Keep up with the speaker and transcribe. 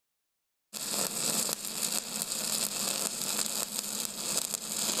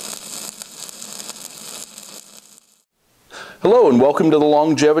Hello and welcome to the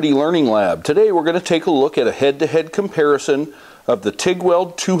Longevity Learning Lab. Today we're going to take a look at a head-to-head comparison of the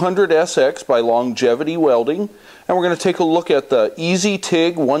TIGWELD 200SX by Longevity Welding, and we're going to take a look at the Easy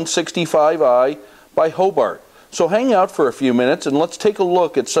Tig 165I by Hobart. So hang out for a few minutes and let's take a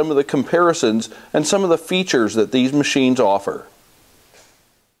look at some of the comparisons and some of the features that these machines offer.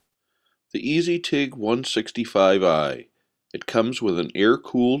 The Easy Tig 165I. It comes with an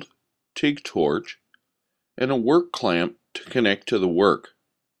air-cooled Tig Torch and a work clamp to connect to the work.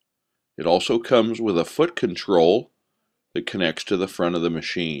 It also comes with a foot control that connects to the front of the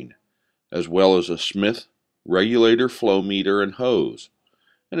machine, as well as a Smith regulator flow meter and hose.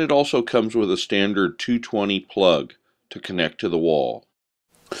 And it also comes with a standard 220 plug to connect to the wall.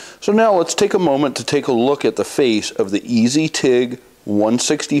 So now let's take a moment to take a look at the face of the Easy Tig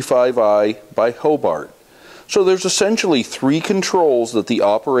 165I by Hobart. So there's essentially three controls that the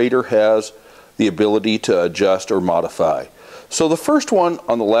operator has the ability to adjust or modify. So the first one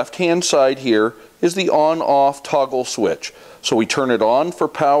on the left hand side here is the on-off toggle switch. So we turn it on for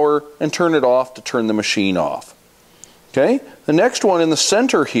power and turn it off to turn the machine off. Okay, the next one in the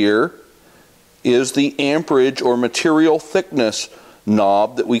center here is the amperage or material thickness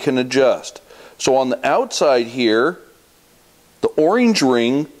knob that we can adjust. So on the outside here, the orange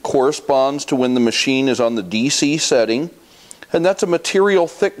ring corresponds to when the machine is on the DC setting, and that's a material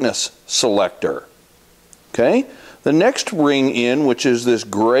thickness selector. Okay, the next ring in, which is this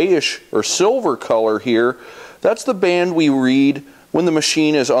grayish or silver color here, that's the band we read when the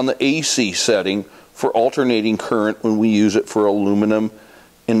machine is on the AC setting for alternating current when we use it for aluminum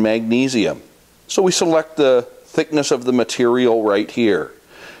and magnesium. So we select the thickness of the material right here.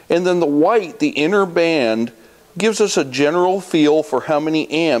 And then the white, the inner band, gives us a general feel for how many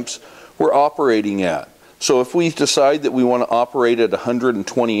amps we're operating at. So if we decide that we want to operate at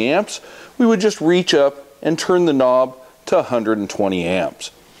 120 amps, we would just reach up and turn the knob to 120 amps.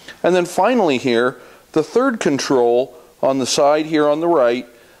 And then finally here, the third control on the side here on the right,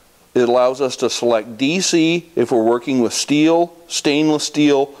 it allows us to select DC if we're working with steel, stainless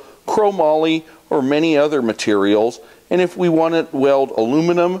steel, chromoly, or many other materials. And if we want to weld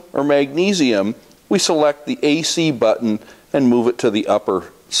aluminum or magnesium, we select the AC button and move it to the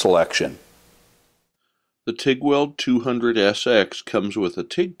upper selection. The TIGWELD 200SX comes with a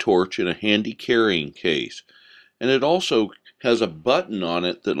Tig Torch in a handy carrying case, and it also has a button on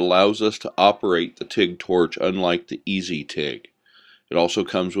it that allows us to operate the Tig Torch unlike the Easy Tig. It also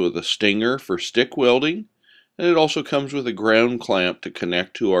comes with a stinger for stick welding, and it also comes with a ground clamp to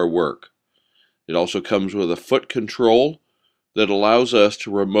connect to our work. It also comes with a foot control that allows us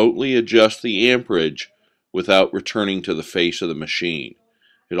to remotely adjust the amperage without returning to the face of the machine.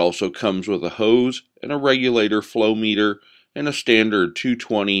 It also comes with a hose and a regulator flow meter and a standard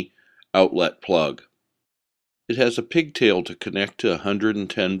 220 outlet plug. It has a pigtail to connect to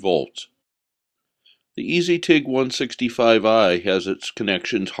 110 volts. The Easy Tig 165i has its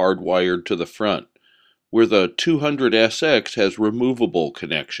connections hardwired to the front, where the 200SX has removable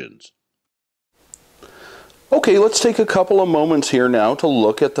connections. Okay, let's take a couple of moments here now to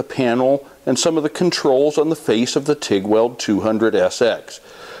look at the panel and some of the controls on the face of the TIGWELD 200SX.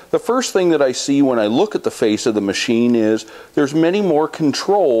 The first thing that I see when I look at the face of the machine is there's many more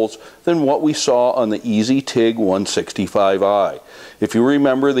controls than what we saw on the Easy Tig 165i. If you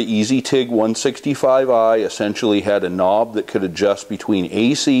remember, the Easy Tig 165i essentially had a knob that could adjust between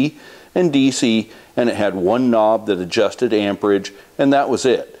AC and DC, and it had one knob that adjusted amperage, and that was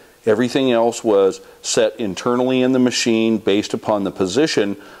it. Everything else was set internally in the machine based upon the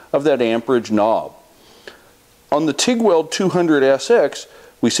position of that amperage knob. On the TIGWELD 200SX,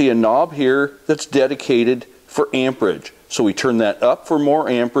 we see a knob here that's dedicated for amperage. So we turn that up for more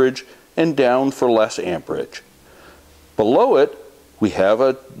amperage and down for less amperage. Below it, we have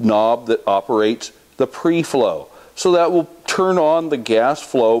a knob that operates the pre-flow. So that will turn on the gas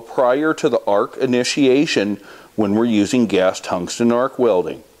flow prior to the arc initiation when we're using gas tungsten arc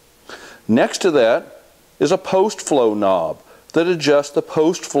welding. Next to that is a post-flow knob that adjusts the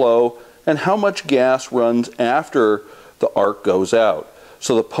post-flow and how much gas runs after the arc goes out.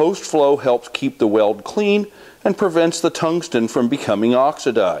 So the post-flow helps keep the weld clean and prevents the tungsten from becoming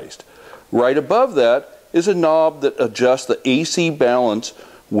oxidized. Right above that is a knob that adjusts the AC balance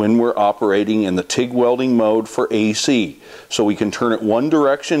when we're operating in the TIG welding mode for AC. So we can turn it one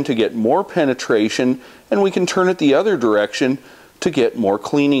direction to get more penetration, and we can turn it the other direction to get more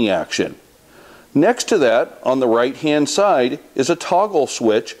cleaning action. Next to that, on the right hand side, is a toggle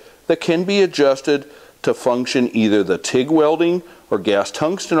switch that can be adjusted to function either the TIG welding or gas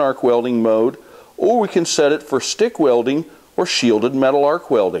tungsten arc welding mode, or we can set it for stick welding or shielded metal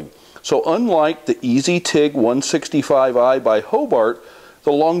arc welding. So unlike the easy Tig 165I by Hobart,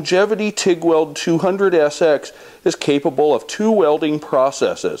 the longevity TIGWELD 200SX is capable of 2 welding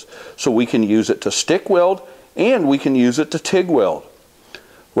processes. So we can use it to stick weld and we can use it to TIG weld.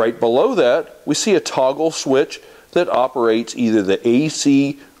 Right below that, we see a toggle switch that operates either the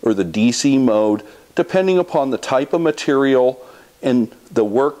AC or the DC mode, depending upon the type of material and the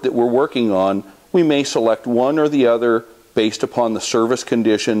work that we're working on. We may select one or the other based upon the service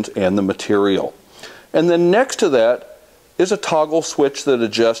conditions and the material. And then next to that is a toggle switch that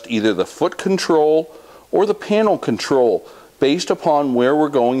adjusts either the foot control or the panel control based upon where we're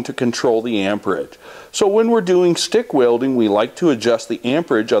going to control the amperage. So when we're doing stick welding, we like to adjust the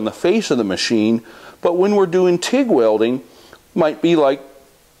amperage on the face of the machine, but when we're doing TIG welding, it might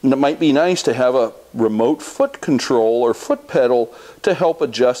be nice to have a remote foot control or foot pedal to help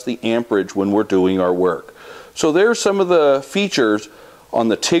adjust the amperage when we're doing our work. So there's some of the features on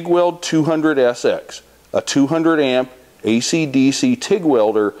the TIGWELD 200SX, a 200 amp acdc TIG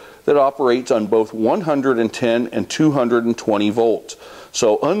welder that operates on both 110 and 220 volts.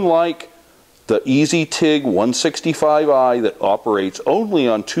 So unlike the easy Tig 165I that operates only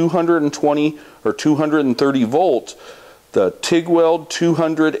on 220 or 230 volts, the TIGWELD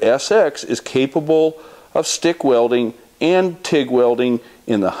 200SX is capable of stick welding and TIG welding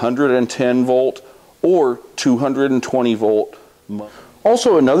in the 110 volt or 220 volt mode.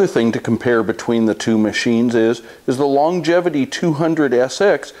 Also, another thing to compare between the two machines is the longevity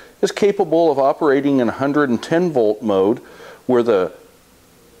 200SX is capable of operating in 110 volt mode, where the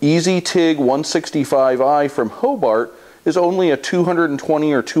easy Tig 165I from Hobart is only a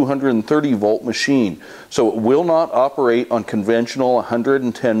 220 or 230 volt machine, so it will not operate on conventional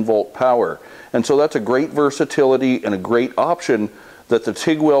 110 volt power. And so that's a great versatility and a great option that the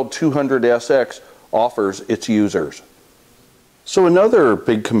TIGWELD 200SX offers its users. So another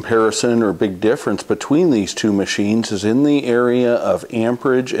big comparison or big difference between these two machines is in the area of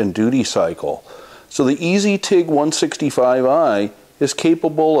amperage and duty cycle. So the easy Tig 165I is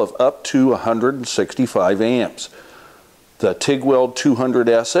capable of up to 165 amps. The TIGWELD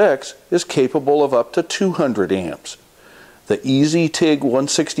 200SX is capable of up to 200 amps. The easy Tig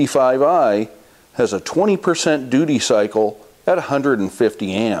 165I has a 20% duty cycle at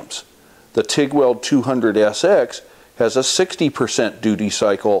 150 amps. The TIGWELD 200SX has a 60% duty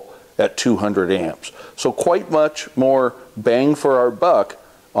cycle at 200 amps. So quite much more bang for our buck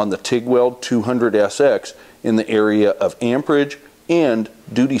on the TIGWELD 200SX in the area of amperage and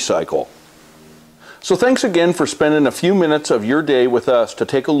duty cycle. So thanks again for spending a few minutes of your day with us to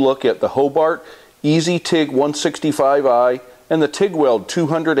take a look at the Hobart easy Tig 165I and the TIGWELD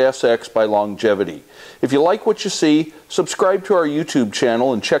 200SX by Longevity. If you like what you see, subscribe to our YouTube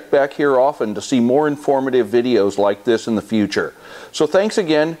channel and check back here often to see more informative videos like this in the future. So thanks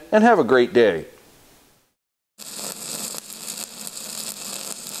again and have a great day.